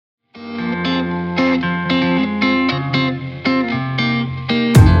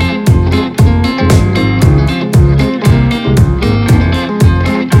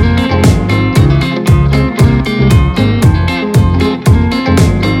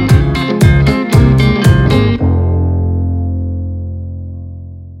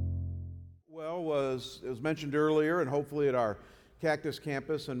was mentioned earlier, and hopefully at our Cactus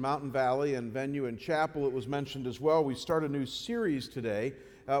Campus and Mountain Valley and venue and chapel, it was mentioned as well. We start a new series today.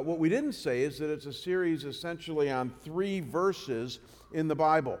 What we didn't say is that it's a series essentially on 3 verses in the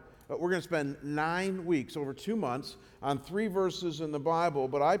Bible. We're going to spend 9 weeks, over 2 months, on 3 verses in the Bible.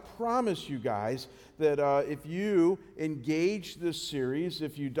 But I promise you guys that if you engage this series,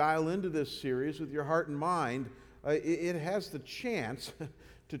 if you dial into this series with your heart and mind, it has the chance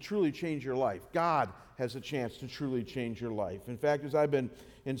to truly change your life. God has a chance to truly change your life. In fact, as I've been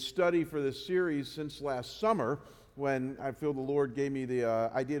in study for this series since last summer, when I feel the Lord gave me the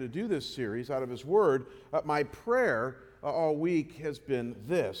idea to do this series out of His Word, my prayer all week has been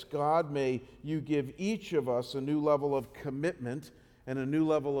this: God, may you give each of us a new level of commitment and a new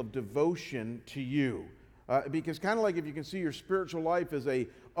level of devotion to you. Because kind of like if you can see your spiritual life as a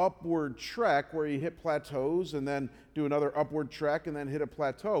upward trek where you hit plateaus and then do another upward trek and then hit a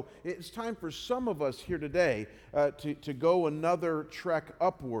plateau, it's time for some of us here today to go another trek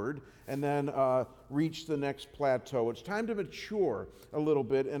upward and then reach the next plateau. It's time to mature a little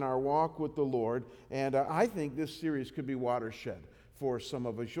bit in our walk with the Lord, and I think this series could be watershed for some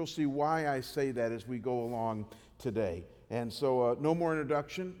of us. You'll see why I say that as we go along today. And so no more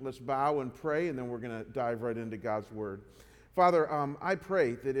introduction. Let's bow and pray, and then we're going to dive right into God's Word. Father, I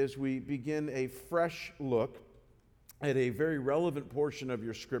pray that as we begin a fresh look at a very relevant portion of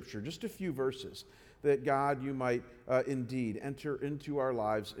your Scripture, just a few verses, that God, you might indeed enter into our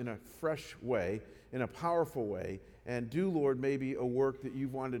lives in a fresh way, in a powerful way, and do, Lord, maybe a work that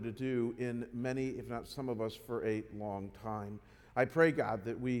you've wanted to do in many, if not some of us, for a long time. I pray, God,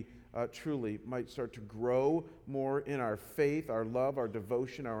 that we truly might start to grow more in our faith, our love, our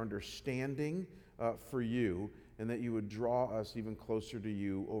devotion, our understanding for you, and that you would draw us even closer to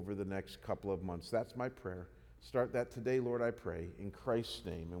you over the next couple of months. That's my prayer. Start that today, Lord, I pray, in Christ's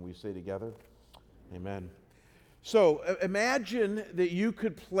name. And we say together, amen. So imagine that you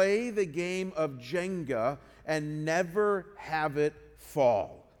could play the game of Jenga and never have it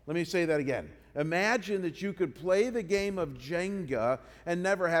fall. Let me say that again. Imagine that you could play the game of Jenga and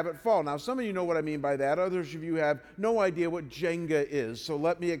never have it fall. Now, some of you know what I mean by that. Others of you have no idea what Jenga is, so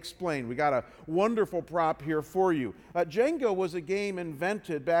let me explain. We got a wonderful prop here for you. Jenga was a game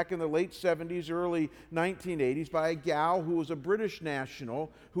invented back in the late 70s, early 1980s by a gal who was a British national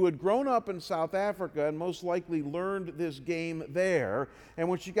who had grown up in South Africa and most likely learned this game there. And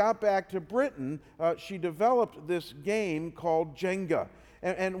when she got back to Britain, she developed this game called Jenga.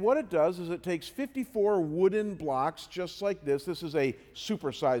 And what it does is it takes 54 wooden blocks just like this. This is a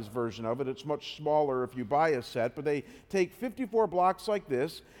supersized version of it. It's much smaller if you buy a set, but they take 54 blocks like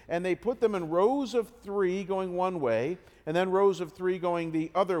this, and they put them in rows of 3 going one way, and then rows of 3 going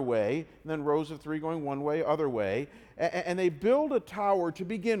the other way, and then rows of 3 going one way, other way. And they build a tower to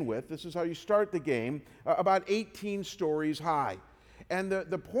begin with. This is how you start the game, about 18 stories high. And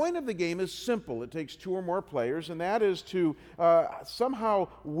the point of the game is simple. It takes 2 or more players, and that is to somehow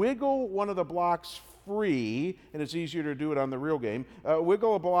wiggle one of the blocks free, and it's easier to do it on the real game,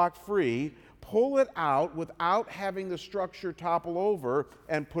 wiggle a block free, pull it out without having the structure topple over,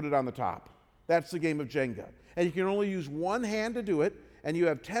 and put it on the top. That's the game of Jenga. And you can only use one hand to do it, and you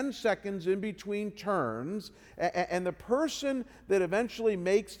have 10 seconds in between turns, and the person that eventually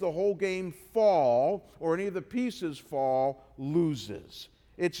makes the whole game fall, or any of the pieces fall, loses.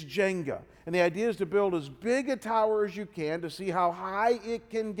 It's Jenga. And the idea is to build as big a tower as you can to see how high it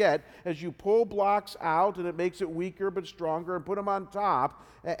can get as you pull blocks out, and it makes it weaker but stronger, and put them on top,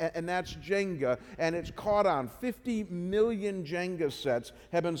 and that's Jenga. And it's caught on. 50 million Jenga sets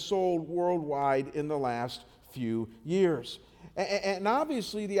have been sold worldwide in the last few years. And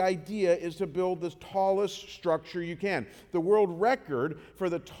obviously the idea is to build the tallest structure you can. The world record for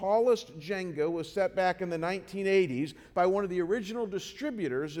the tallest Jenga was set back in the 1980s by one of the original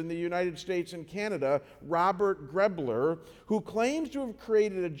distributors in the United States and Canada, Robert Grebler, who claims to have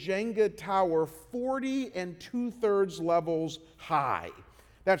created a Jenga tower 40 2/3 levels high.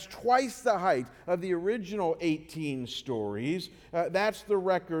 That's twice the height of the original 18 stories. That's the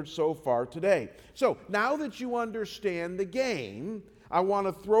record so far today. So now that you understand the game, I want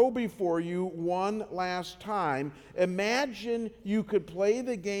to throw before you one last time. Imagine you could play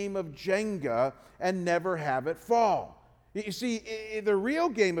the game of Jenga and never have it fall. You see, the real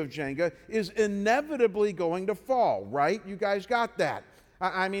game of Jenga is inevitably going to fall, right? You guys got that?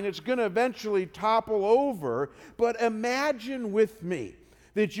 I mean, it's going to eventually topple over, but imagine with me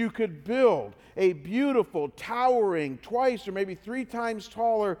that you could build a beautiful, towering, twice or maybe 3 times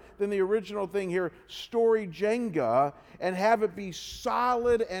taller than the original thing here, story Jenga, and have it be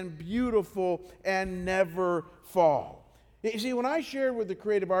solid and beautiful and never fall. You see, when I shared with the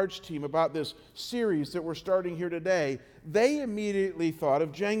Creative Arts team about this series that we're starting here today, they immediately thought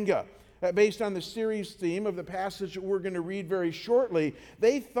of Jenga. Based on the series theme of the passage that we're going to read very shortly,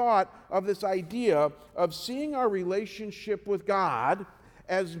 they thought of this idea of seeing our relationship with God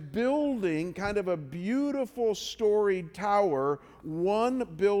as building kind of a beautiful storied tower, one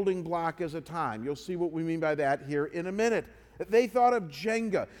building block at a time. You'll see what we mean by that here in a minute. They thought of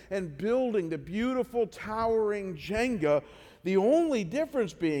Jenga and building the beautiful towering Jenga. The only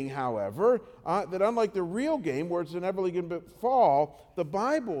difference being, however, that unlike the real game where it's inevitably going to fall, the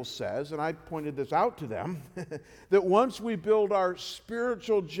Bible says, and I pointed this out to them, that once we build our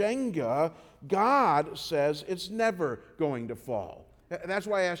spiritual Jenga, God says it's never going to fall. That's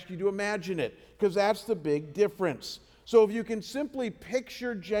why I asked you to imagine it, because that's the big difference. So if you can simply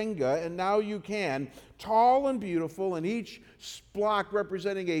picture Jenga, and now you can, tall and beautiful, and each block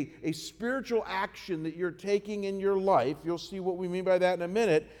representing a spiritual action that you're taking in your life, you'll see what we mean by that in a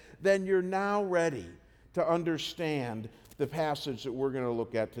minute, then you're now ready to understand the passage that we're going to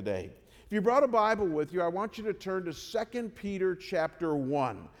look at today. If you brought a Bible with you, I want you to turn to 2 Peter chapter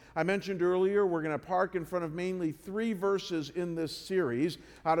 1. I mentioned earlier we're going to park in front of mainly 3 verses in this series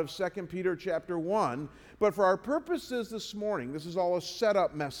out of 2 Peter chapter 1. But for our purposes this morning, this is all a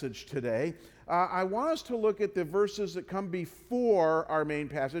setup message today, I want us to look at the verses that come before our main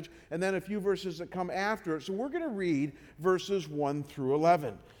passage and then a few verses that come after it. So we're going to read verses 1 through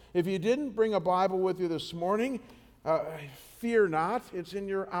 11. If you didn't bring a Bible with you this morning, fear not, it's in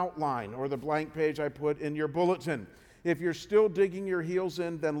your outline or the blank page I put in your bulletin. If you're still digging your heels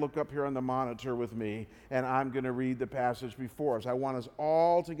in, then look up here on the monitor with me, and I'm going to read the passage before us. I want us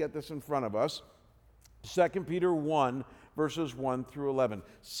all to get this in front of us. 2 Peter 1, verses 1 through 11.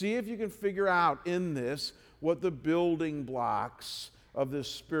 See if you can figure out in this what the building blocks of this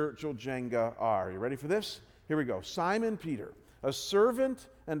spiritual Jenga are. You ready for this? Here we go. Simon Peter, a servant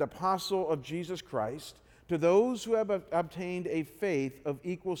and apostle of Jesus Christ, to those who have obtained a faith of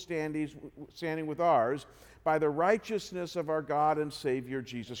equal standing with ours, by the righteousness of our God and Savior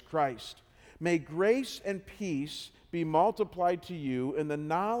Jesus Christ. May grace and peace be multiplied to you in the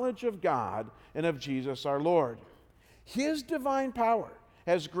knowledge of God and of Jesus our Lord. His divine power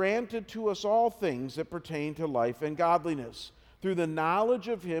has granted to us all things that pertain to life and godliness, through the knowledge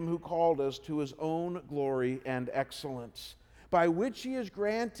of Him who called us to His own glory and excellence, by which He has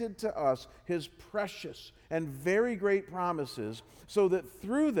granted to us His precious and very great promises, so that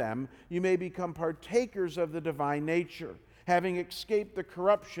through them you may become partakers of the divine nature, having escaped the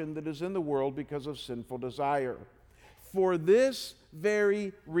corruption that is in the world because of sinful desire. For this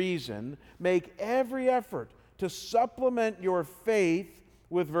very reason, make every effort to supplement your faith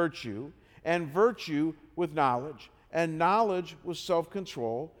with virtue, and virtue with knowledge, and knowledge with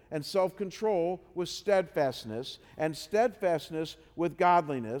self-control, and self-control with steadfastness, and steadfastness with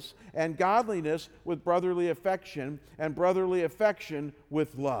godliness, and godliness with brotherly affection, and brotherly affection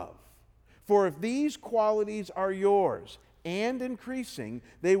with love. For if these qualities are yours and increasing,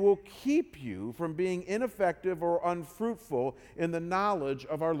 they will keep you from being ineffective or unfruitful in the knowledge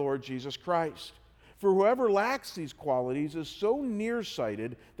of our Lord Jesus Christ. For whoever lacks these qualities is so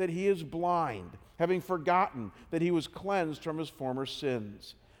nearsighted that he is blind, having forgotten that he was cleansed from his former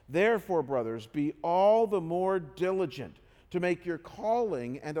sins. Therefore, brothers, be all the more diligent to make your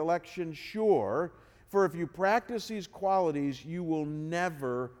calling and election sure, for if you practice these qualities, you will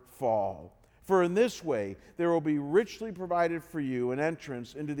never fall. For in this way, there will be richly provided for you an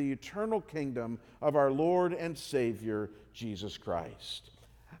entrance into the eternal kingdom of our Lord and Savior, Jesus Christ.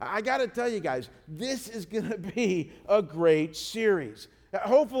 I got to tell you guys, this is going to be a great series.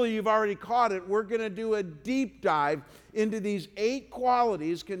 Hopefully you've already caught it. We're going to do a deep dive into these 8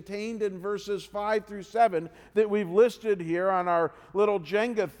 qualities contained in verses 5 through 7 that we've listed here on our little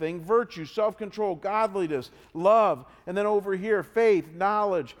Jenga thing: virtue, self-control, godliness, love, and then over here, faith,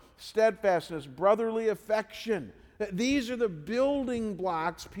 knowledge, steadfastness, brotherly affection. These are the building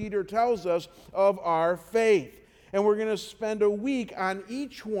blocks, Peter tells us, of our faith. And we're going to spend a week on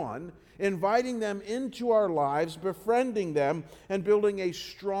each one, inviting them into our lives, befriending them, and building a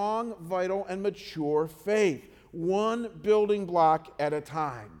strong, vital, and mature faith, one building block at a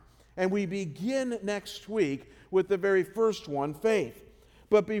time. And we begin next week with the very first one, faith.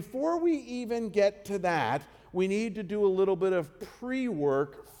 But before we even get to that, we need to do a little bit of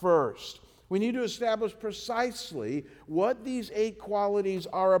pre-work first. We need to establish precisely what these 8 qualities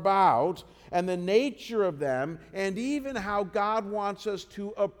are about and the nature of them, and even how God wants us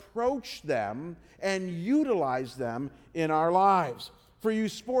to approach them and utilize them in our lives. For you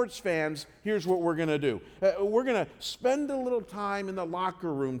sports fans, here's what we're going to do. We're going to spend a little time in the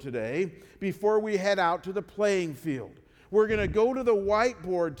locker room today before we head out to the playing field. We're going to go to the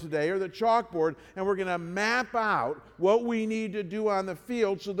whiteboard today or the chalkboard, and we're going to map out what we need to do on the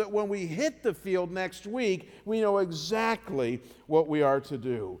field so that when we hit the field next week, we know exactly what we are to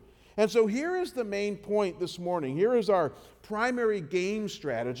do. And so here is the main point this morning. Here is our primary game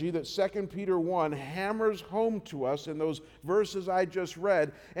strategy that 2 Peter 1 hammers home to us in those verses I just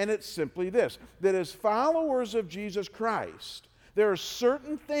read. And it's simply this, that as followers of Jesus Christ, there are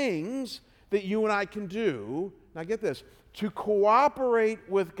certain things that you and I can do, now get this, to cooperate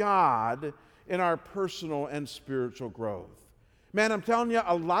with God in our personal and spiritual growth. Man, I'm telling you,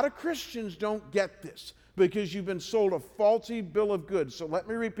 a lot of Christians don't get this because you've been sold a faulty bill of goods. So let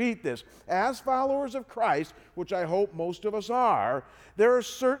me repeat this. As followers of Christ, which I hope most of us are, there are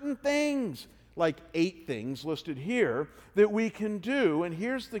certain things, like 8 things listed here, that we can do, and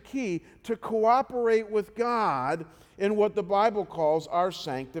here's the key, to cooperate with God in what the Bible calls our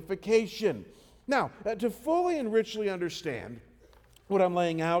sanctification. Now, to fully and richly understand what I'm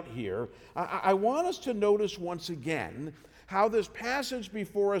laying out here, I want us to notice once again how this passage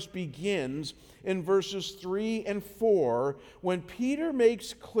before us begins in verses 3 and 4, when Peter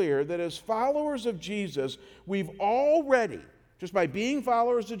makes clear that as followers of Jesus, we've already, just by being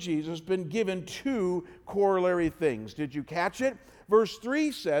followers of Jesus, been given 2 corollary things. Did you catch it? Verse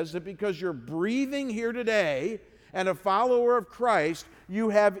 3 says that because you're breathing here today and a follower of Christ, you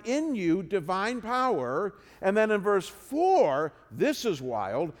have in you divine power. And then in verse 4, this is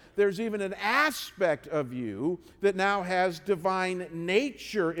wild, there's even an aspect of you that now has divine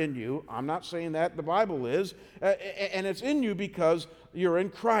nature in you. I'm not saying that, the Bible is. And it's in you because you're in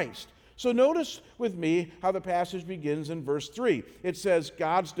Christ. So notice with me how the passage begins in verse 3. It says,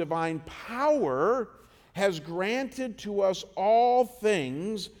 God's divine power has granted to us all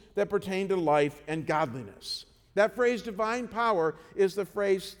things that pertain to life and godliness. That phrase, divine power, is the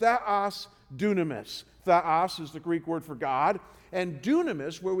phrase theos dunamis. Theos is the Greek word for God, and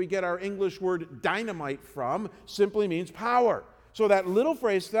dunamis, where we get our English word dynamite from, simply means power. So that little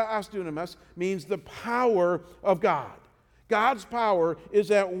phrase, theos dunamis, means the power of God. God's power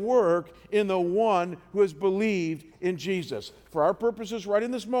is at work in the one who has believed in Jesus. For our purposes right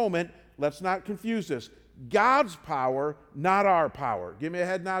in this moment, let's not confuse this. God's power, not our power. Give me a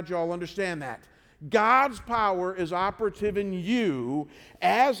head nod, y'all understand that. God's power is operative in you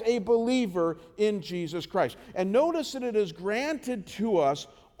as a believer in Jesus Christ. And notice that it is granted to us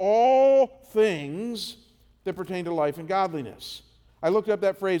all things that pertain to life and godliness. I looked up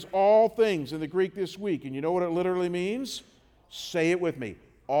that phrase, all things, in the Greek this week, and you know what it literally means? Say it with me.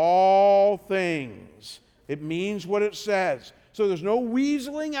 All things. It means what it says. So there's no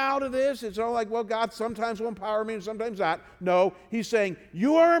weaseling out of this. It's not like, well, God sometimes will empower me and sometimes not. No, he's saying,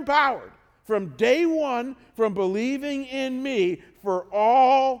 you are empowered from day one, from believing in me, for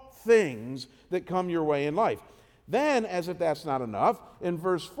all things that come your way in life. Then, as if that's not enough, in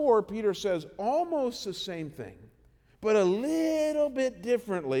verse 4, Peter says almost the same thing, but a little bit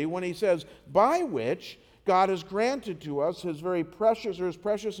differently when he says, by which God has granted to us his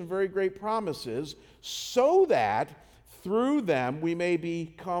precious and very great promises, so that through them we may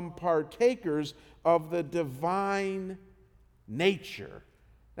become partakers of the divine nature.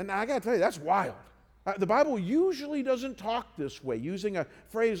 And I got to tell you, that's wild. The Bible usually doesn't talk this way, using a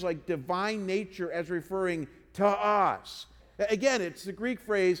phrase like divine nature as referring to us. Again, it's the Greek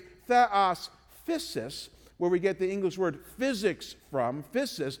phrase theos physis, where we get the English word physics from,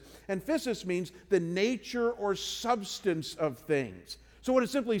 physis. And physis means the nature or substance of things. So what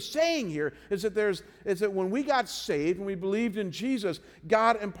it's simply saying here is that when we got saved, when we believed in Jesus,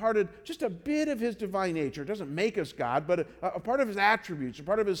 God imparted just a bit of his divine nature. It doesn't make us God, but a part of his attributes, a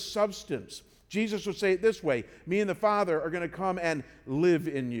part of his substance. Jesus would say it this way, me and the Father are going to come and live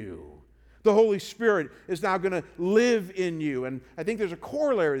in you. The Holy Spirit is now going to live in you. And I think there's a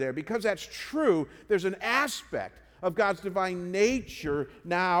corollary there. Because that's true, there's an aspect of God's divine nature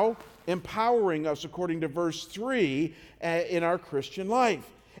now empowering us, according to verse 3, in our Christian life.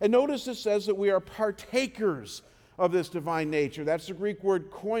 And notice it says that we are partakers of this divine nature. That's the Greek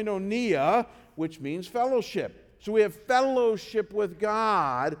word koinonia, which means fellowship. So we have fellowship with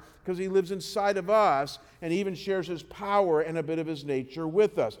God because he lives inside of us and even shares his power and a bit of his nature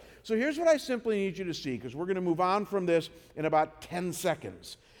with us. So here's what I simply need you to see, because we're going to move on from this in about 10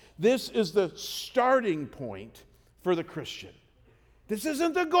 seconds. This is the starting point for the Christian. This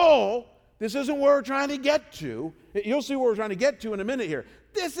isn't the goal. This isn't where we're trying to get to. You'll see where we're trying to get to in a minute here.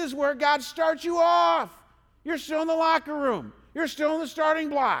 This is where God starts you off. You're still in the locker room. You're still in the starting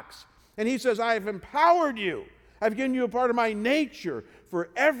blocks. And he says, I have empowered you. I've given you a part of my nature for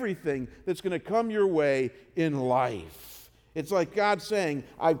everything that's going to come your way in life. It's like God saying,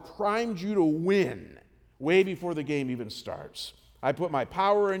 I've primed you to win way before the game even starts. I put my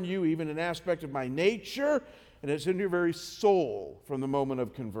power in you, even an aspect of my nature, and it's in your very soul from the moment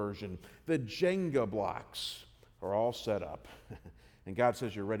of conversion. The Jenga blocks are all set up, and God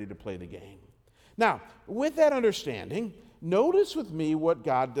says you're ready to play the game. Now, with that understanding, notice with me what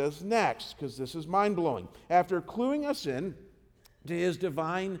God does next, because this is mind-blowing. After cluing us in to his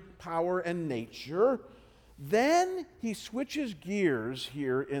divine power and nature, then he switches gears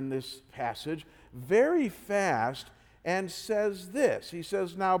here in this passage very fast and says this. He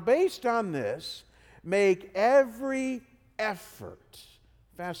says, now based on this, make every effort.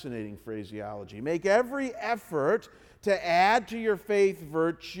 Fascinating phraseology. Make every effort to add to your faith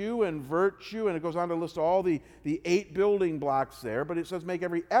virtue, and it goes on to list all the 8 building blocks there, but it says make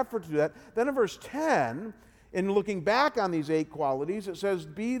every effort to do that. Then in verse 10, in looking back on these 8 qualities, it says,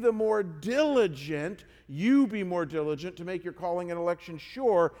 be the more diligent, you be more diligent to make your calling and election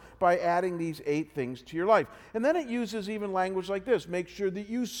sure by adding these 8 things to your life. And then it uses even language like this, make sure that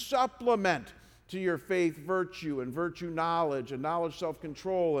you supplement to your faith virtue, and virtue knowledge, and knowledge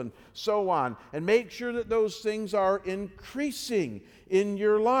self-control, and so on. And make sure that those things are increasing in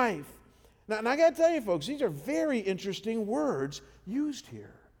your life. Now, and I got to tell you, folks, these are very interesting words used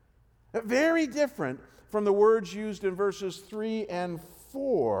here. Very different from the words used in verses 3 and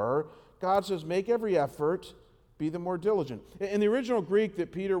 4. God says, make every effort, be the more diligent. In the original Greek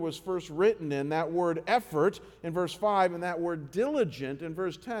that Peter was first written in, that word effort in verse 5 and that word diligent in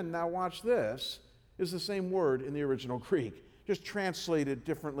verse 10, now watch this, is the same word in the original Greek, just translated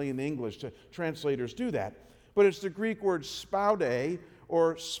differently in the English. Translators do that. But it's the Greek word spoude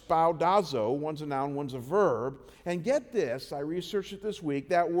or spoudazo. One's a noun, one's a verb. And get this, I researched it this week,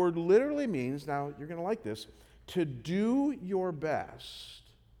 that word literally means, now you're going to like this, to do your best.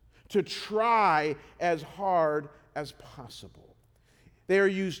 To try as hard as possible. They are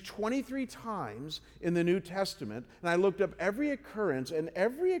used 23 times in the New Testament, and I looked up every occurrence, and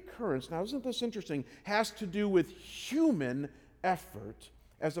every occurrence, now isn't this interesting, has to do with human effort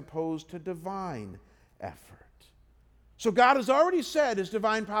as opposed to divine effort. So God has already said his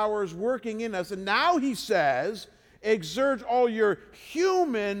divine power is working in us, and now he says, exert all your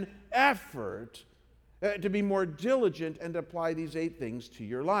human effort to be more diligent and to apply these 8 things to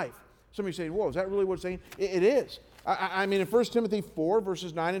your life. Somebody saying, whoa, is that really what it's saying? It is. I mean, in 1 Timothy 4,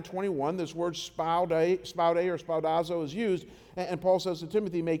 verses 9 and 21, this word spoude or spoudazo is used, and Paul says to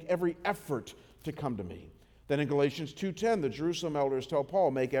Timothy, make every effort to come to me. Then in Galatians 2:10, the Jerusalem elders tell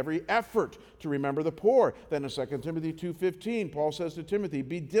Paul, make every effort to remember the poor. Then in 2 Timothy 2:15, Paul says to Timothy,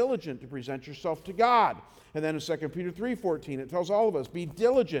 be diligent to present yourself to God. And then in 2 Peter 3:14, it tells all of us, be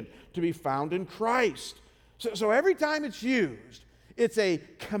diligent to be found in Christ. So every time it's used, it's a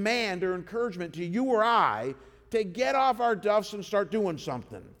command or encouragement to you or I to get off our duffs and start doing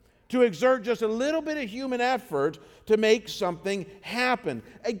something, to exert just a little bit of human effort to make something happen.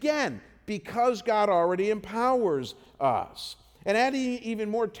 Again, because God already empowers us. And adding even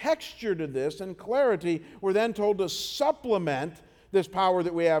more texture to this and clarity, we're then told to supplement this power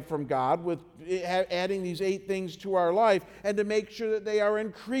that we have from God with adding these 8 things to our life and to make sure that they are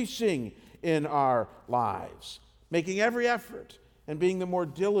increasing in our lives, making every effort and being the more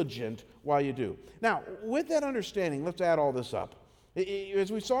diligent while you do. Now, with that understanding, let's add all this up.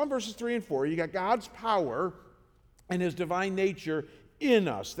 As we saw in verses 3 and 4, you got God's power and his divine nature in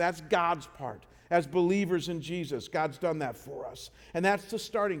us. That's God's part. As believers in Jesus, God's done that for us. And that's the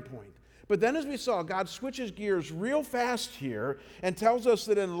starting point. But then as we saw, God switches gears real fast here and tells us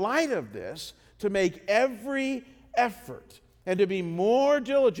that in light of this, to make every effort and to be more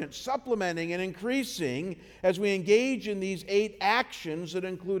diligent, supplementing and increasing as we engage in these 8 actions that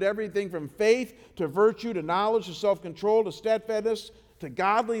include everything from faith to virtue to knowledge to self-control to steadfastness to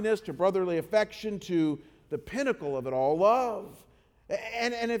godliness to brotherly affection to the pinnacle of it all, love.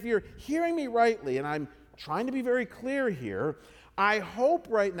 And if you're hearing me rightly, and I'm trying to be very clear here, I hope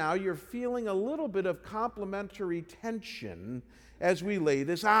right now you're feeling a little bit of complementary tension as we lay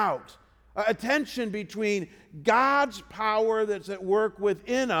this out. A tension between God's power that's at work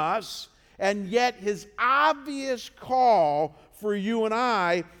within us and yet his obvious call for you and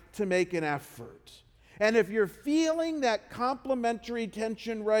I to make an effort. And if you're feeling that complementary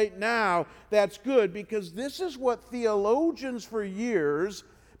tension right now, that's good, because this is what theologians for years,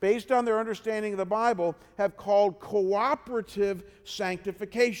 based on their understanding of the Bible, have called cooperative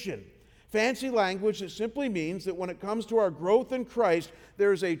sanctification. Fancy language that simply means that when it comes to our growth in Christ,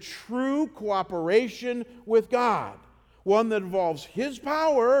 there's a true cooperation with God. One that involves his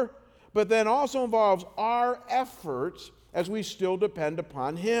power, but then also involves our efforts as we still depend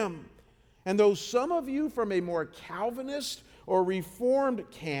upon him. And though some of you from a more Calvinist or Reformed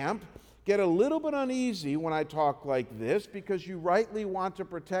camp get a little bit uneasy when I talk like this because you rightly want to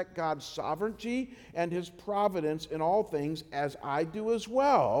protect God's sovereignty and His providence in all things, as I do as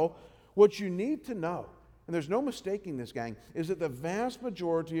well. What you need to know, and there's no mistaking this, gang, is that the vast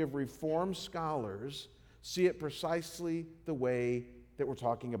majority of Reformed scholars see it precisely the way that we're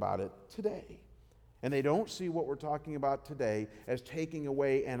talking about it today. And they don't see what we're talking about today as taking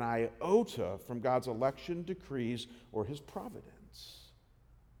away an iota from God's election decrees or His providence.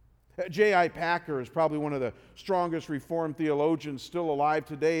 J.I. Packer is probably one of the strongest Reformed theologians still alive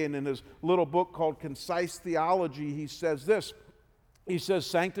today, and in his little book called Concise Theology, he says this. He says,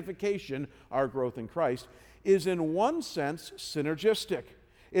 sanctification, our growth in Christ, is in one sense synergistic.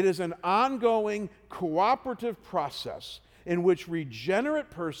 It is an ongoing cooperative process in which regenerate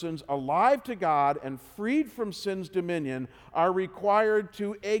persons alive to God and freed from sin's dominion are required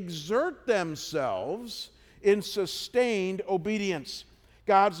to exert themselves in sustained obedience.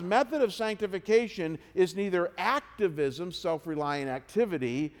 God's method of sanctification is neither activism, self-reliant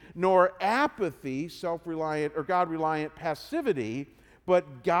activity, nor apathy, self-reliant or God-reliant passivity,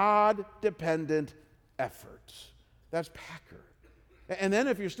 but God-dependent effort. That's Packer. And then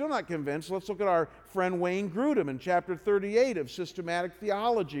if you're still not convinced, let's look at our friend Wayne Grudem in chapter 38 of Systematic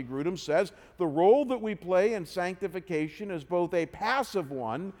Theology. Grudem says, the role that we play in sanctification is both a passive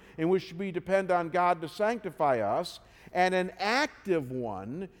one, in which we depend on God to sanctify us, and an active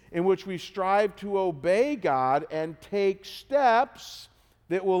one, in which we strive to obey God and take steps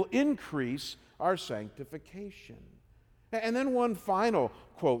that will increase our sanctification. And then one final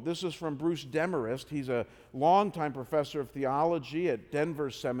quote. This is from Bruce Demarest. He's a longtime professor of theology at Denver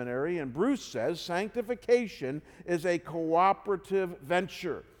Seminary. And Bruce says, sanctification is a cooperative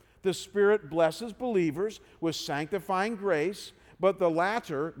venture. The Spirit blesses believers with sanctifying grace, but the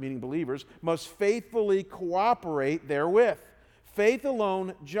latter, meaning believers, must faithfully cooperate therewith. Faith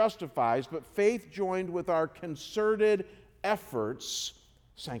alone justifies, but faith joined with our concerted efforts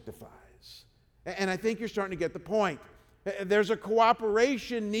sanctifies. And I think you're starting to get the point. There's a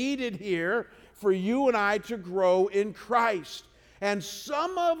cooperation needed here for you and I to grow in Christ. And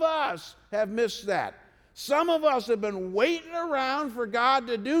some of us have missed that. Some of us have been waiting around for God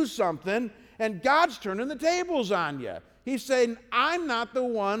to do something, and God's turning the tables on you. He's saying, I'm not the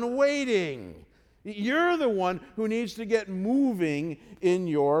one waiting. You're the one who needs to get moving in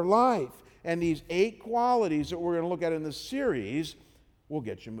your life. And these 8 qualities that we're going to look at in this series will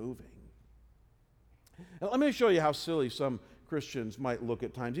get you moving. Now, let me show you how silly some Christians might look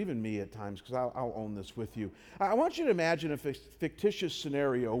at times, even me at times, because I'll own this with you. I want you to imagine a fictitious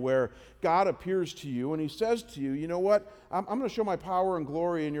scenario where God appears to you and He says to you, you know what, I'm going to show my power and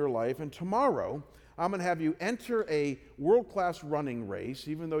glory in your life, and tomorrow I'm going to have you enter a world-class running race,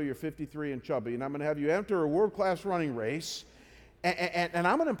 even though you're 53 and chubby, and I'm going to have you enter a world-class running race, and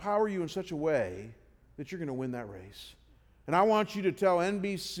I'm going to empower you in such a way that you're going to win that race. And I want you to tell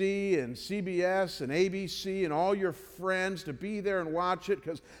NBC and CBS and ABC and all your friends to be there and watch it,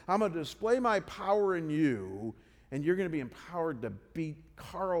 because I'm going to display my power in you, and you're going to be empowered to beat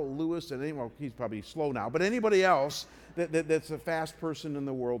Carl Lewis and anyone, well, he's probably slow now, but anybody else that's a fast person in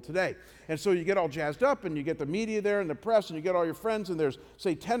the world today. And so you get all jazzed up, and you get the media there and the press, and you get all your friends, and there's,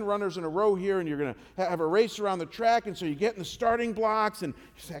 say, 10 runners in a row here, and you're going to have a race around the track, and so you get in the starting blocks, and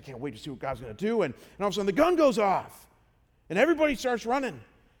you say, I can't wait to see what God's going to do, and all of a sudden the gun goes off. And everybody starts running.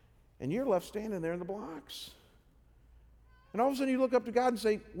 And you're left standing there in the blocks. And all of a sudden you look up to God and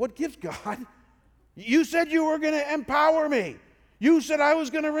say, what gives, God? You said you were going to empower me. You said I was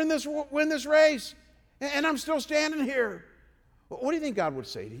going to win this race. And I'm still standing here. What do you think God would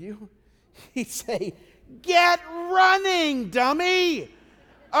say to you? He'd say, get running, dummy.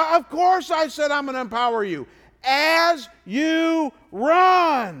 Of course I said I'm going to empower you. As you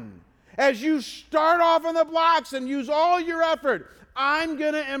run. As you start off in the blocks and use all your effort, I'm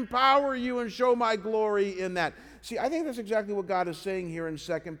going to empower you and show my glory in that. See, I think that's exactly what God is saying here in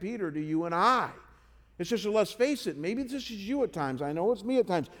 2 Peter to you and I. It's just, let's face it, maybe this is you at times. I know it's me at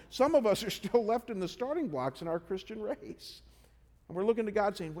times. Some of us are still left in the starting blocks in our Christian race. And we're looking to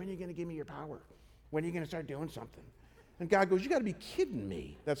God saying, when are you going to give me your power? When are you going to start doing something? And God goes, you got to be kidding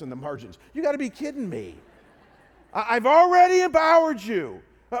me. That's in the margins. You got to be kidding me. I've already empowered you.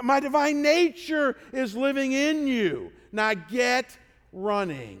 My divine nature is living in you. Now get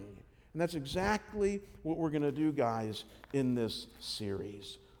running. And that's exactly what we're going to do, guys, in this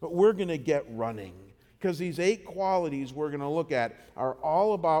series. But we're going to get running. Because these 8 qualities we're going to look at are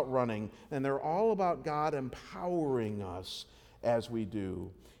all about running. And they're all about God empowering us as we do.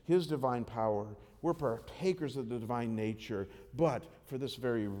 His divine power. We're partakers of the divine nature. But for this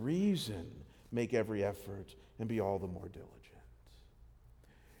very reason, make every effort and be all the more diligent.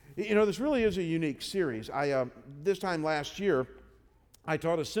 You know, this really is a unique series. This time last year, I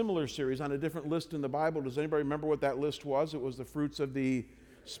taught a similar series on a different list in the Bible. Does anybody remember what that list was? It was the fruits of the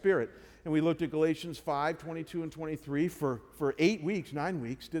Spirit. And we looked at Galatians 5, 22 and 23 for 9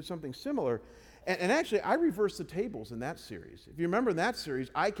 weeks, did something similar. And actually, I reversed the tables in that series. If you remember in that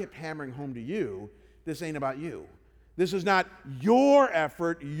series, I kept hammering home to you, this ain't about you. This is not your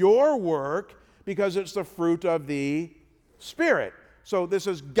effort, your work, because it's the fruit of the Spirit. So this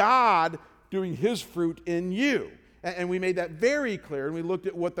is God doing His fruit in you. And we made that very clear, and we looked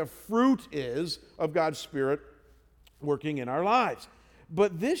at what the fruit is of God's Spirit working in our lives.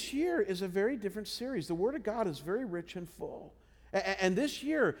 But this year is a very different series. The Word of God is very rich and full. And this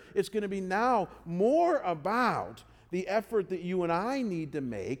year, it's going to be now more about the effort that you and I need to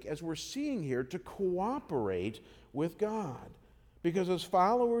make, as we're seeing here, to cooperate with God. Because as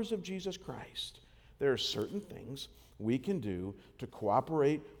followers of Jesus Christ, there are certain things we can do to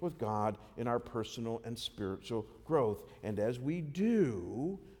cooperate with God in our personal and spiritual growth. And as we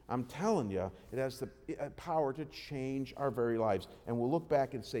do, I'm telling you, it has the power to change our very lives. And we'll look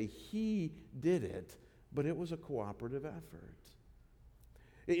back and say, He did it, but it was a cooperative effort.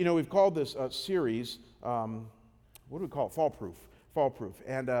 You know, we've called this series, what do we call it? Fall Proof. Fall Proof.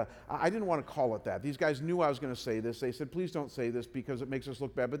 And I didn't want to call it that. These guys knew I was going to say this. They said, please don't say this because it makes us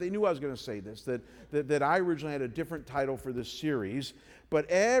look bad. But they knew I was going to say this, that I originally had a different title for this series. But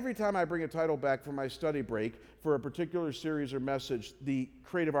every time I bring a title back from my study break for a particular series or message, the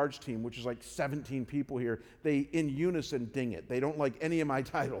Creative Arts team, which is like 17 people here, they in unison ding it. They don't like any of my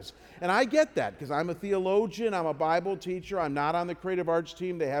titles. And I get that because I'm a theologian, I'm a Bible teacher, I'm not on the Creative Arts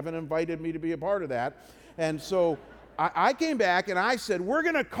team. They haven't invited me to be a part of that. And so I came back and I said, we're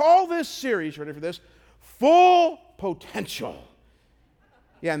going to call this series, ready for this, Full Potential.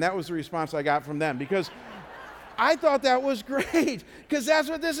 Yeah, and that was the response I got from them because I thought that was great because that's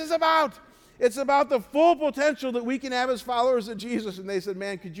what this is about. It's about the full potential that we can have as followers of Jesus. And they said,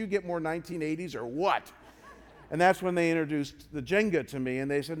 man, could you get more 1980s or what? And that's when they introduced the Jenga to me. And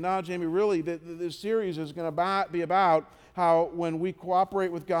they said, no, Jamie, really, this series is going to be about how when we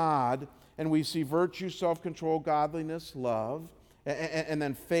cooperate with God, and we see virtue, self-control, godliness, love, and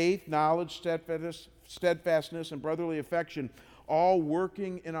then faith, knowledge, steadfastness, and brotherly affection, all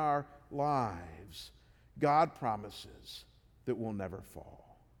working in our lives. God promises that we'll never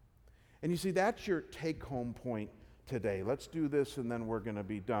fall. And you see, that's your take-home point today. Let's do this, and then we're going to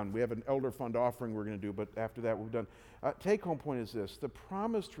be done. We have an elder fund offering we're going to do, but after that, we're done. Take-home point is this. The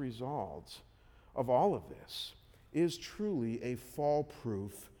promised results of all of this is truly a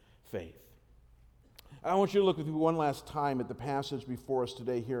fall-proof faith. I want you to look with me one last time at the passage before us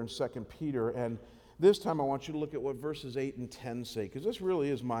today here in 2 Peter, and this time I want you to look at what verses 8 and 10 say, because this really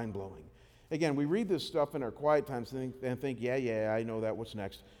is mind-blowing. Again, we read this stuff in our quiet times and think, yeah, I know that, what's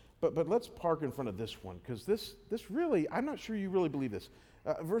next? But let's park in front of this one, because this really, I'm not sure you really believe this.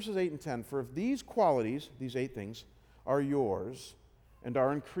 Verses 8 and 10, for if these qualities, these 8 things, are yours and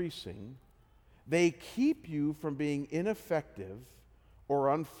are increasing, they keep you from being ineffective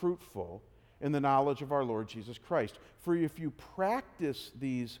or unfruitful in the knowledge of our Lord Jesus Christ. For if you practice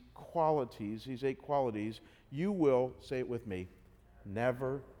these qualities, these 8 qualities, you will, say it with me,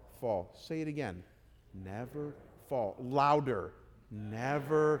 never fall. Say it again. Never fall. Louder.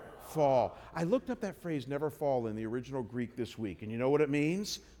 Never fall. I looked up that phrase, never fall, in the original Greek this week. And you know what it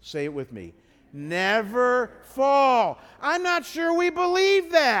means? Say it with me. Never fall. I'm not sure we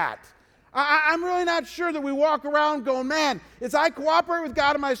believe that. I'm really not sure that we walk around going, man, as I cooperate with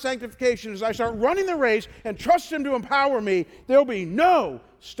God in my sanctification, as I start running the race and trust Him to empower me, there'll be no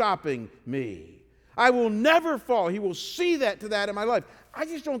stopping me. I will never fall. He will see to that in my life. I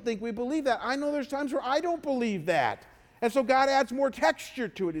just don't think we believe that. I know there's times where I don't believe that. And so God adds more texture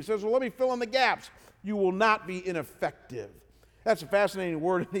to it. He says, well, let me fill in the gaps. You will not be ineffective. That's a fascinating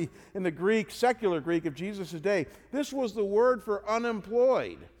word in the Greek, secular Greek of Jesus' day. This was the word for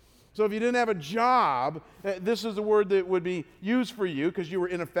unemployed. So if you didn't have a job, this is the word that would be used for you because you were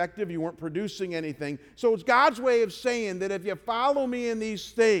ineffective, you weren't producing anything. So it's God's way of saying that if you follow me in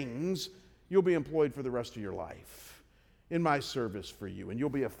these things, you'll be employed for the rest of your life in my service for you, and you'll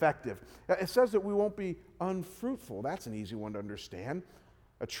be effective. It says that we won't be unfruitful. That's an easy one to understand.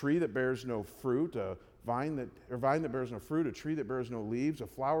 A tree that bears no fruit, a vine that bears no fruit, a tree that bears no leaves, a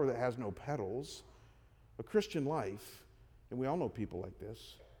flower that has no petals. A Christian life, and we all know people like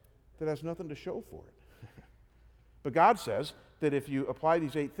this, that has nothing to show for it. But God says that if you apply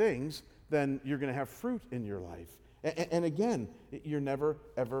these 8 things, then you're going to have fruit in your life. And again, you're never,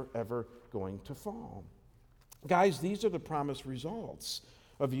 ever, ever going to fall. Guys, these are the promised results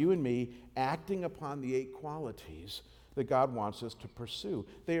of you and me acting upon the 8 qualities that God wants us to pursue.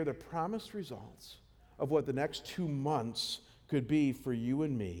 They are the promised results of what the next 2 months could be for you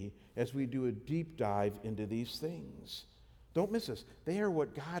and me as we do a deep dive into these things. Don't miss this. They are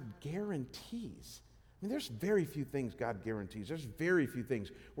what God guarantees. I mean, there's very few things God guarantees. There's very few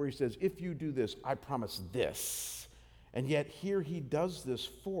things where he says, if you do this, I promise this. And yet here he does this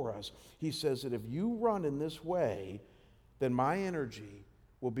for us. He says that if you run in this way, then my energy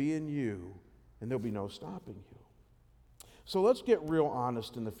will be in you and there'll be no stopping you. So let's get real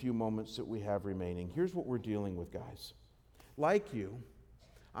honest in the few moments that we have remaining. Here's what we're dealing with, guys. Like you,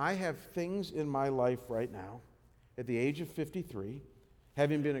 I have things in my life right now, at the age of 53,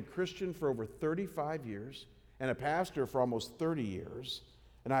 having been a Christian for over 35 years and a pastor for almost 30 years,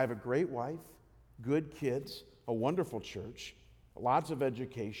 and I have a great wife, good kids, a wonderful church, lots of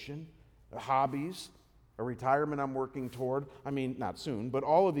education, hobbies, a retirement I'm working toward. I mean, not soon, but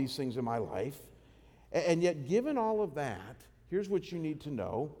all of these things in my life. And yet, given all of that, here's what you need to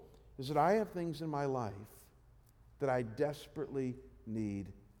know, is that I have things in my life that I desperately need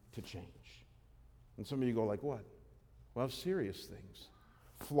to change. And some of you go like, what? Well, serious things.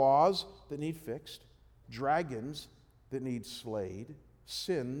 Flaws that need fixed, dragons that need slayed,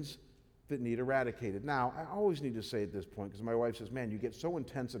 sins that need eradicated. Now, I always need to say at this point, because my wife says, man, you get so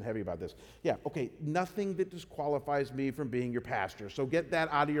intense and heavy about this. Yeah, okay, nothing that disqualifies me from being your pastor, so get that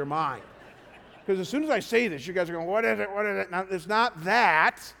out of your mind. Because as soon as I say this, you guys are going, what is it, what is it? Now, it's not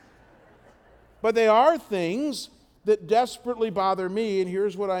that, but they are things that desperately bother me, and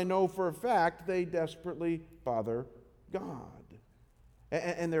here's what I know for a fact, they desperately bother God.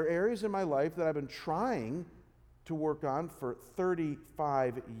 And there are areas in my life that I've been trying to work on for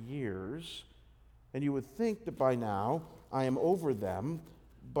 35 years, and you would think that by now I am over them,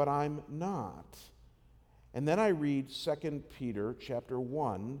 but I'm not. And then I read 2 Peter chapter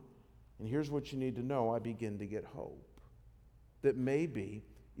 1, and here's what you need to know. I begin to get hope that maybe,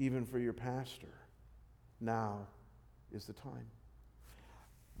 even for your pastor, now is the time.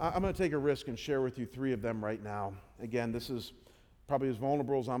 I'm going to take a risk and share with you 3 of them right now. Again, this is probably as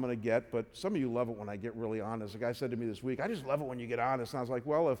vulnerable as I'm going to get, but some of you love it when I get really honest. A guy said to me this week, I just love it when you get honest. And I was like,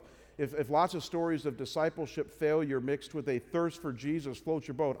 well, if lots of stories of discipleship failure mixed with a thirst for Jesus floats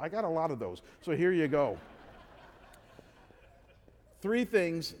your boat, I got a lot of those. So here you go. 3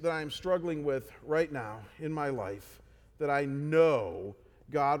 things that I'm struggling with right now in my life that I know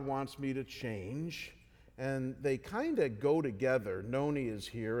God wants me to change, and they kind of go together. Noni is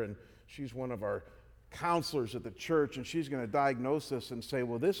here, and she's one of our counselors at the church, and she's going to diagnose this and say,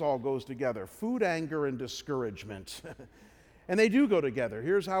 well, this all goes together. Food, anger, and discouragement. And they do go together.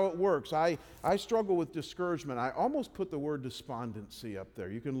 Here's how it works. I struggle with discouragement. I almost put the word despondency up there.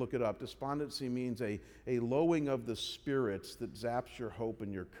 You can look it up. Despondency means a lowing of the spirits that zaps your hope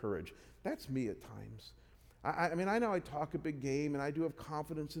and your courage. That's me at times. I mean, I know I talk a big game, and I do have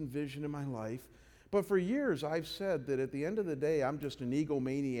confidence and vision in my life, but for years I've said that at the end of the day, I'm just an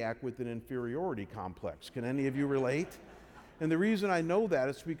egomaniac with an inferiority complex. Can any of you relate? And the reason I know that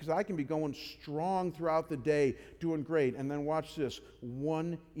is because I can be going strong throughout the day, doing great, and then watch this.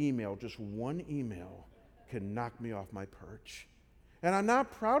 One email, just one email, can knock me off my perch. And I'm not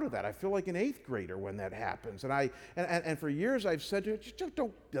proud of that. I feel like an 8th grader when that happens. And for years I've said to it, just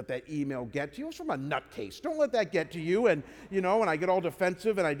don't let that email get to you. It's from a nutcase. Don't let that get to you. And, and I get all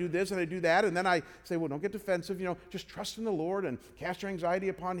defensive, and I do this and I do that. And then I say, well, don't get defensive. Just trust in the Lord and cast your anxiety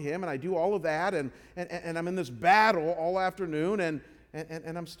upon Him. And I do all of that. And I'm in this battle all afternoon,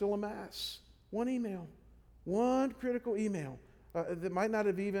 and I'm still a mess. One email, one critical email that might not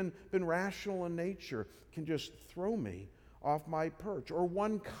have even been rational in nature can just throw me off my perch, or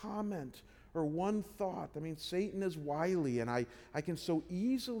one comment, or one thought. I mean, Satan is wily, and I can so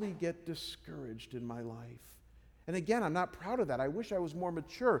easily get discouraged in my life. And again, I'm not proud of that. I wish I was more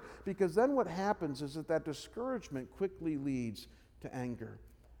mature, because then what happens is that discouragement quickly leads to anger.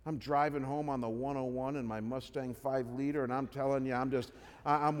 I'm driving home on the 101 in my Mustang 5-liter, and I'm telling you,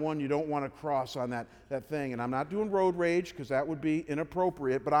 I'm one you don't want to cross on that thing. And I'm not doing road rage, because that would be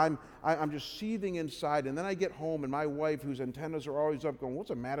inappropriate, but I'm just seething inside. And then I get home, and my wife, whose antennas are always up, going, what's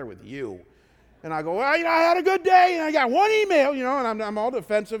the matter with you? And I go, well, I had a good day, and I got one email, and I'm all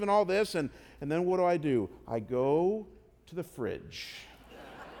defensive and all this. And then what do? I go to the fridge.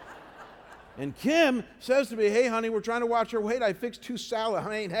 And Kim says to me, hey, honey, we're trying to watch our weight. I fixed 2 salads.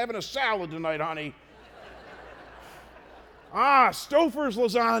 I ain't having a salad tonight, honey. Stouffer's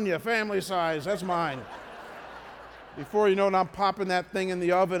lasagna, family size. That's mine. Before you know it, I'm popping that thing in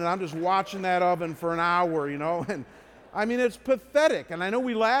the oven, and I'm just watching that oven for an hour, And I mean, it's pathetic. And I know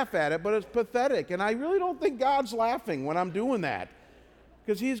we laugh at it, but it's pathetic. And I really don't think God's laughing when I'm doing that.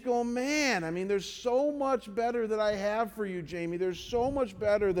 Because he's going, man, I mean, there's so much better that I have for you, Jamie. There's so much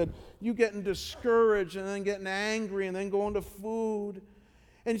better that you getting discouraged and then getting angry and then going to food.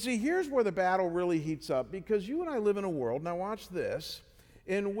 And you see, here's where the battle really heats up, because you and I live in a world, now watch this,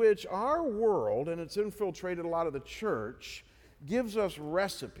 in which our world, and it's infiltrated a lot of the church, gives us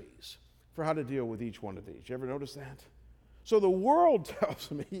recipes for how to deal with each one of these. You ever notice that? So the world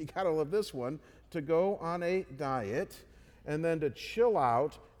tells me, you got to love this one, to go on a diet, and then to chill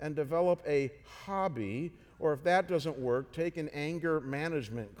out and develop a hobby, or if that doesn't work, take an anger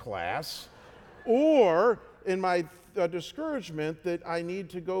management class, or in my discouragement that I need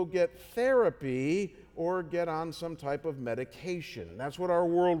to go get therapy or get on some type of medication. That's what our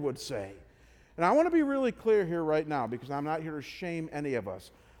world would say. And I want to be really clear here right now, because I'm not here to shame any of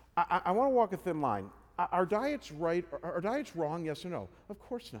us. I want to walk a thin line. Are diets right? Are diets wrong? Yes or no? Of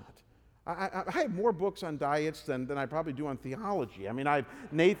course not. I have more books on diets than I probably do on theology. I mean, I have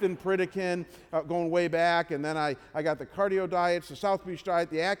Nathan Pritikin going way back, and then I got the cardio diets, the South Beach diet,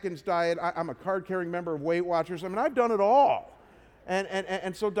 the Atkins diet. I'm a card-carrying member of Weight Watchers. I mean, I've done it all.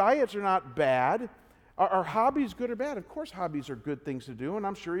 And so diets are not bad. Are hobbies good or bad? Of course hobbies are good things to do, and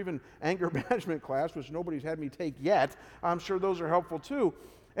I'm sure even anger management class, which nobody's had me take yet, I'm sure those are helpful too.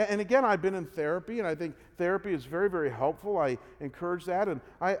 And again, I've been in therapy, and I think therapy is very, very helpful. I encourage that, and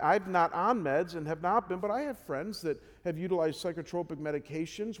I'm not on meds and have not been, but I have friends that have utilized psychotropic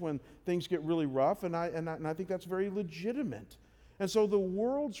medications when things get really rough, and I think that's very legitimate. And so the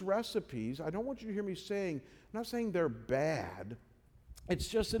world's recipes, I don't want you to hear me saying, I'm not saying they're bad. It's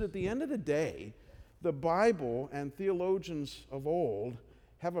just that at the end of the day, the Bible and theologians of old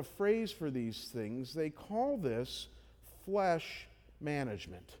have a phrase for these things. They call this flesh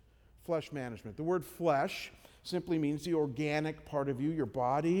management. Flesh management. The word flesh simply means the organic part of you, your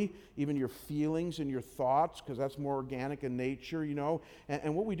body, even your feelings and your thoughts, because that's more organic in nature, you know.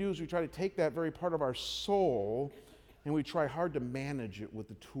 And what we do is we try to take that very part of our soul and we try hard to manage it with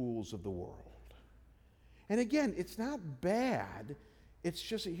the tools of the world. And again, it's not bad. It's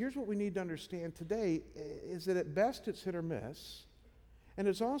just that here's what we need to understand today is that at best it's hit or miss, and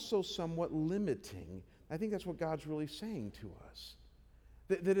it's also somewhat limiting. I think that's what God's really saying to us.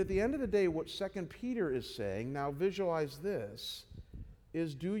 That at the end of the day, what 2 Peter is saying, now visualize this,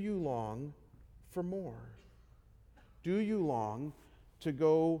 is do you long for more? Do you long to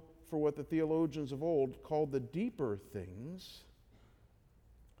go for what the theologians of old called the deeper things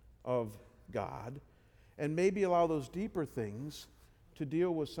of God, and maybe allow those deeper things to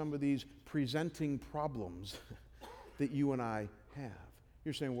deal with some of these presenting problems that you and I have?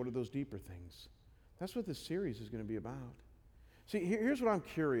 You're saying, what are those deeper things? That's what this series is going to be about. See, here's what I'm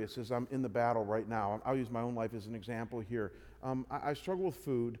curious as I'm in the battle right now. I'll use my own life as an example here. I struggle with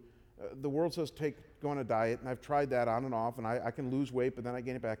food. The world says go on a diet, and I've tried that on and off, and I can lose weight, but then I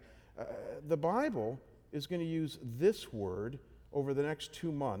gain it back. The Bible is going to use this word over the next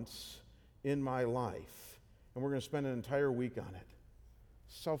 2 months in my life, and we're going to spend an entire week on it.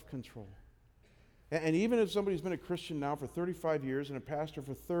 Self-control. And even if somebody's been a Christian now for 35 years and a pastor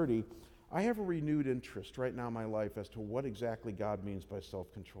for 30, I have a renewed interest right now in my life as to what exactly God means by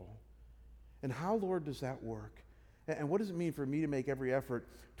self-control. And how, Lord, does that work? And what does it mean for me to make every effort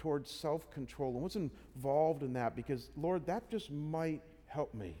towards self-control? And what's involved in that? Because, Lord, that just might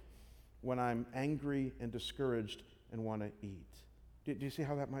help me when I'm angry and discouraged and want to eat. Do you see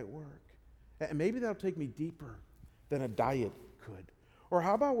how that might work? And maybe that'll take me deeper than a diet could. Or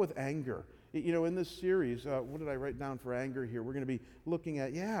how about with anger? You know, in this series, what did I write down for anger here? We're going to be looking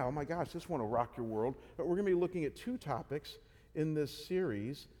at, oh my gosh, this one will rock your world. But we're going to be looking at 2 topics in this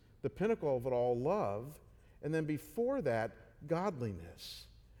series, the pinnacle of it all, love, and then before that, godliness.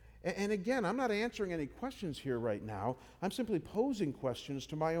 And again, I'm not answering any questions here right now. I'm simply posing questions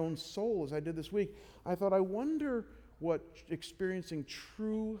to my own soul as I did this week. I thought, I wonder what experiencing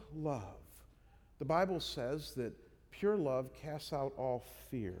true love. The Bible says that pure love casts out all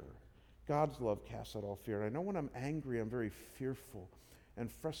fear. God's love casts out all fear. And I know when I'm angry, I'm very fearful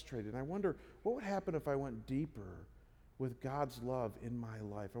and frustrated. And I wonder what would happen if I went deeper with God's love in my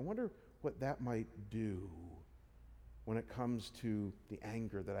life. I wonder what that might do when it comes to the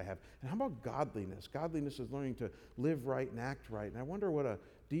anger that I have. And how about godliness? Godliness is learning to live right and act right. And I wonder what a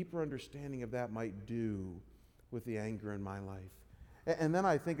deeper understanding of that might do with the anger in my life. And then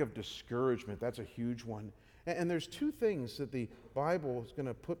I think of discouragement. That's a huge one. And there's 2 things that the Bible is going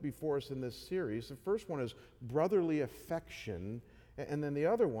to put before us in this series. The first one is brotherly affection, and then the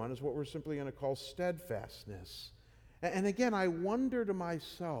other one is what we're simply going to call steadfastness. And again, I wonder to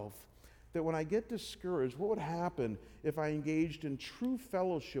myself, that when I get discouraged, what would happen if I engaged in true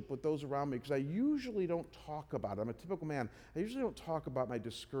fellowship with those around me? Because I usually don't talk about it. I'm a typical man. I usually don't talk about my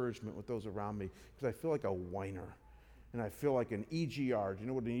discouragement with those around me because I feel like a whiner. And I feel like an EGR. Do you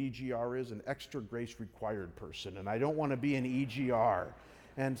know what an EGR is? An extra grace required person. And I don't want to be an EGR.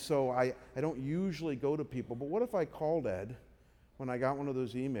 And so I don't usually go to people. But what if I called Ed when I got one of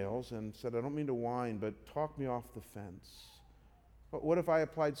those emails and said, I don't mean to whine, but talk me off the fence? But what if I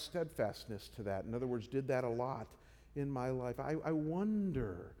applied steadfastness to that? In other words, did that a lot in my life? I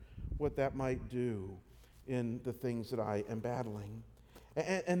wonder what that might do in the things that I am battling.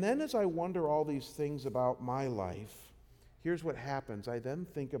 And then as I wonder all these things about my life, here's what happens. I then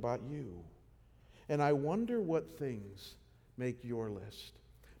think about you. And I wonder what things make your list.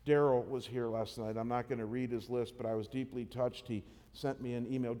 Daryl was here last night. I'm not going to read his list, but I was deeply touched. He sent me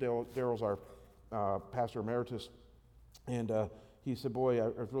an email. Daryl's our pastor emeritus. And he said, boy, I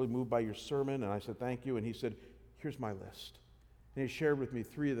was really moved by your sermon. And I said, thank you. And he said, here's my list. And he shared with me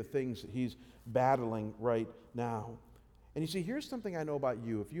 3 of the things that he's battling right now. And you see, here's something I know about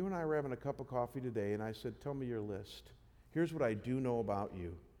you. If you and I were having a cup of coffee today and I said, tell me your list. Here's what I do know about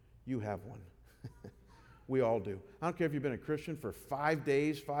you. You have one. We all do. I don't care if you've been a Christian for 5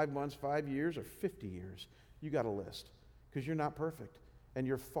 days, 5 months, 5 years, or 50 years. You got a list because you're not perfect and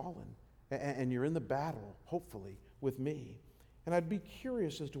you're fallen and you're in the battle, hopefully, with me. And I'd be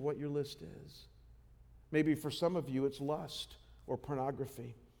curious as to what your list is. Maybe for some of you it's lust or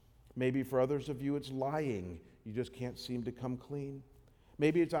pornography. Maybe for others of you it's lying. You just can't seem to come clean.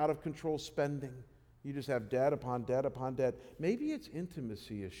 Maybe it's out of control spending. You just have debt upon debt upon debt. Maybe it's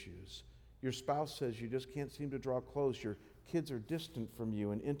intimacy issues. Your spouse says you just can't seem to draw close. Your kids are distant from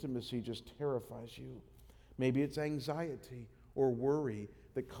you and intimacy just terrifies you. Maybe it's anxiety or worry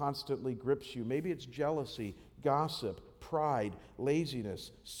that constantly grips you. Maybe it's jealousy, gossip, pride,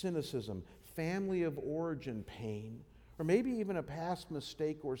 laziness, cynicism, family of origin pain, or maybe even a past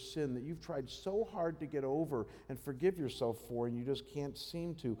mistake or sin that you've tried so hard to get over and forgive yourself for and you just can't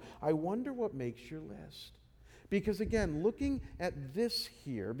seem to. I wonder what makes your list. Because again, looking at this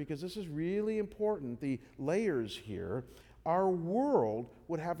here, because this is really important, the layers here, our world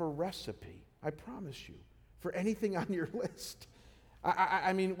would have a recipe, I promise you, for anything on your list.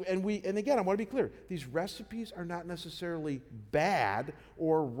 I mean, and again, I want to be clear. These recipes are not necessarily bad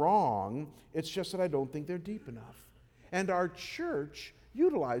or wrong. It's just that I don't think they're deep enough. And our church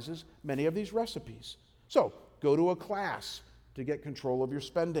utilizes many of these recipes. So, go to a class to get control of your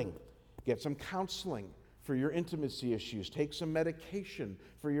spending. Get some counseling for your intimacy issues. Take some medication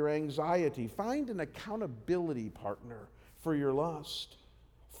for your anxiety. Find an accountability partner for your lust.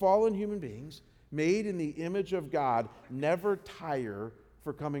 Fallen human beings made in the image of God never tire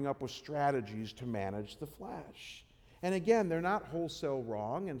for coming up with strategies to manage the flesh. And again, they're not wholesale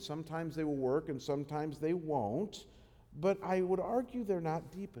wrong, and sometimes they will work and sometimes they won't, but I would argue they're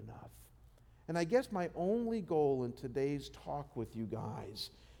not deep enough. And I guess my only goal in today's talk with you guys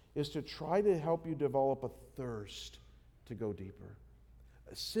is to try to help you develop a thirst to go deeper.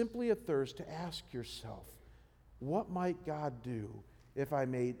 Simply a thirst to ask yourself, what might God do if I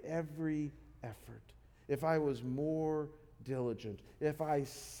made every effort, if I was more diligent, if I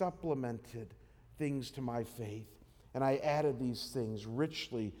supplemented things to my faith, and I added these things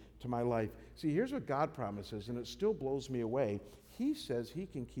richly to my life? See, here's what God promises, and it still blows me away. He says He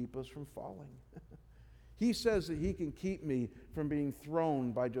can keep us from falling. He says that He can keep me from being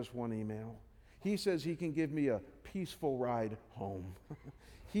thrown by just one email. He says He can give me a peaceful ride home.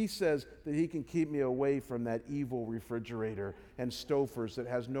 He says that He can keep me away from that evil refrigerator and Stouffer's that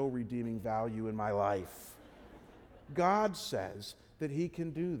has no redeeming value in my life. God says that He can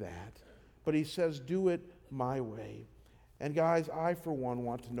do that, but He says, do it my way. And guys, I for one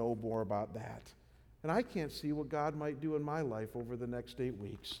want to know more about that. And I can't see what God might do in my life over the next 8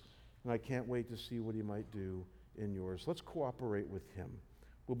 weeks. And I can't wait to see what He might do in yours. Let's cooperate with Him.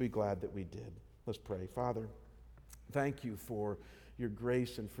 We'll be glad that we did. Let's pray. Father, thank You for Your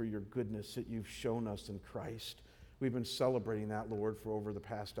grace and for Your goodness that You've shown us in Christ. We've been celebrating that, Lord, for over the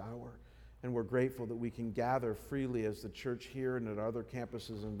past hour. And we're grateful that we can gather freely as the church here and at other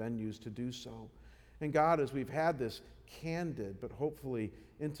campuses and venues to do so. And God, as we've had this candid but hopefully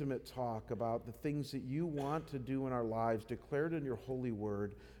intimate talk about the things that You want to do in our lives, declared in Your holy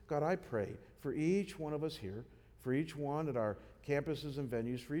word, God, I pray for each one of us here, for each one at our campuses and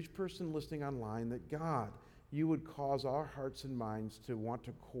venues, for each person listening online, that God, You would cause our hearts and minds to want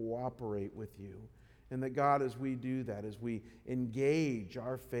to cooperate with You. And that God, as we do that, as we engage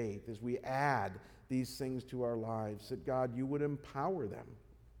our faith, as we add these things to our lives, that God, You would empower them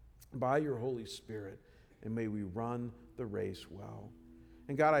by Your Holy Spirit, and may we run the race well.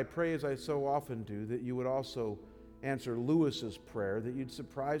 And God, I pray, as I so often do, that you would also answer Lewis's prayer, that you'd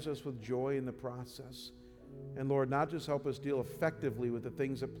surprise us with joy in the process. And Lord, not just help us deal effectively with the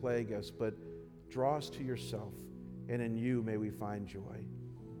things that plague us, but draw us to yourself, and in you may we find joy.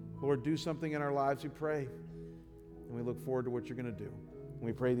 Lord, do something in our lives, we pray, and we look forward to what you're going to do. And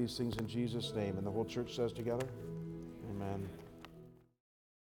we pray these things in Jesus' name, and the whole church says together, amen.